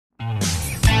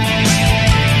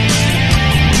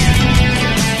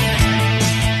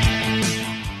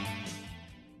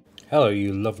Hello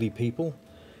you lovely people.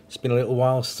 It's been a little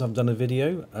while since I've done a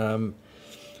video.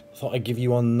 Thought I'd give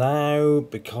you one now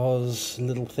because a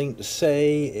little thing to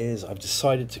say is I've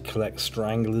decided to collect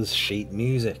Stranglers sheet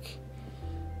music.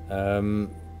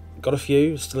 Got a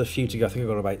few, still a few to go. I think I've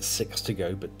got about 6 to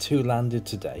go, but 2 landed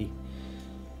today.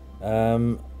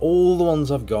 All the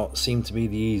ones I've got seem to be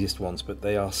the easiest ones, but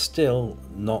they are still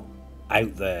not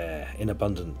out there in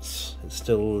abundance. It's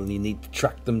still, you need to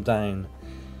track them down,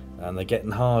 and they're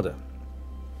getting harder.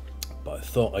 But I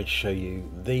thought I'd show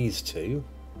you these two.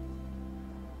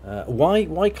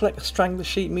 Why collect Strangler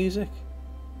sheet music?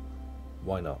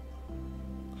 Why not?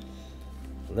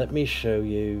 Let me show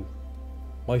you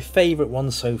my favourite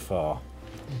one so far.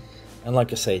 And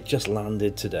like I say, it just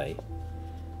landed today.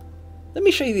 Let me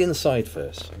show you the inside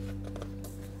first.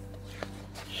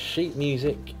 Sheet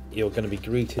music, you're going to be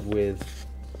greeted with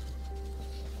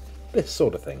this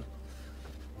sort of thing.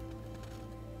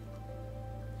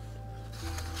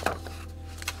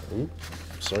 Ooh,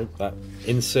 sorry, that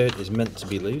insert is meant to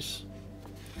be loose.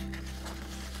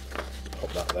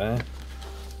 Pop that there.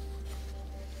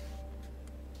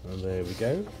 And there we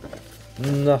go.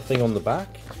 Nothing on the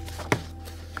back.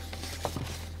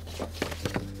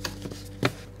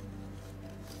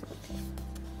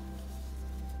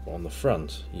 On the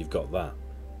front, you've got that.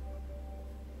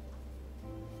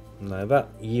 Now that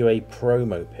UA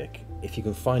promo pic, if you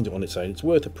can find it on its own, it's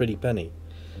worth a pretty penny.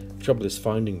 The trouble is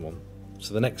finding one.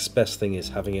 So the next best thing is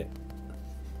having it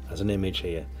as an image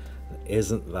here.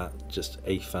 Isn't that just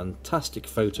a fantastic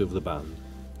photo of the band?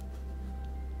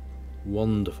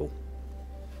 Wonderful.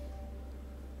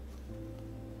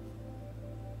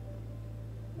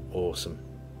 Awesome.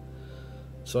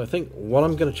 So I think what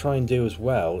I'm going to try and do as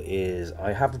well is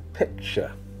I have a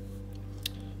picture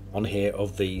on here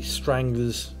of the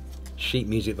Stranglers sheet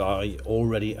music that I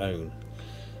already own.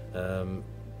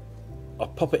 I'll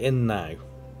pop it in now.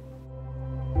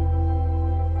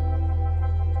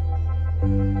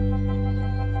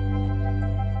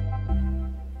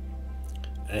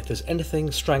 And if there's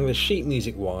anything Stranglers sheet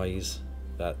music wise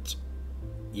that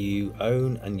you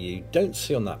own and you don't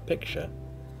see on that picture,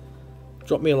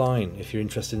 drop me a line if you're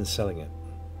interested in selling it.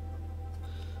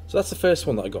 So that's the first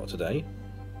one that I got today.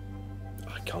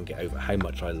 I can't get over how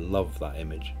much I love that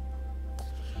image.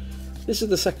 This is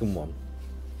the second one.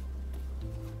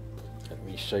 Let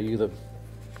me show you the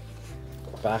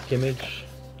back image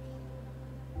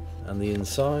and the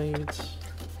inside.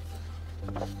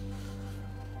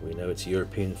 We know it's a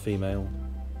European female.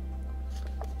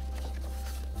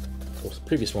 Of course, the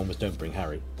previous one was Don't Bring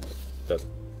Harry, but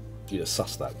you'd have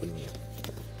sussed that, wouldn't you?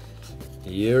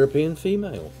 European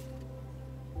female.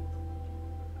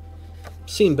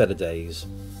 Seen better days,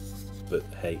 but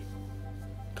hey,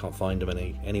 can't find them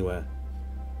anywhere.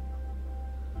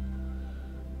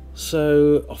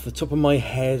 So, off the top of my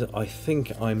head, I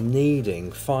think I'm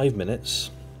needing 5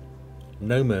 minutes,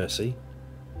 no mercy,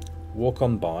 walk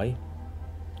on by,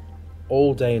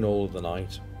 all day and all of the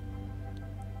night,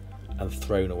 and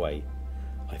thrown away.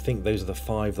 I think those are the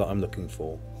 5 that I'm looking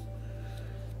for.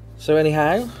 So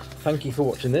anyhow, thank you for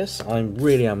watching this. I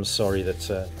really am sorry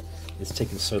that it's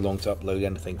taken so long to upload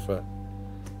anything for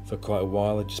quite a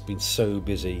while. I've just been so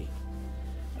busy.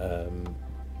 You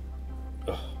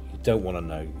don't want to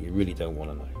know. You really don't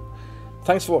want to know.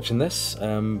 Thanks for watching this.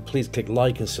 Please click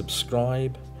like and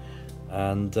subscribe,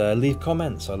 and leave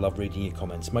comments. I love reading your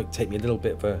comments. It might take me a little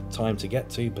bit of a time to get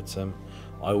to, but I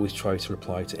always try to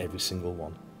reply to every single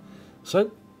one.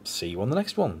 So, see you on the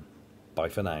next one. Bye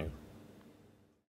for now.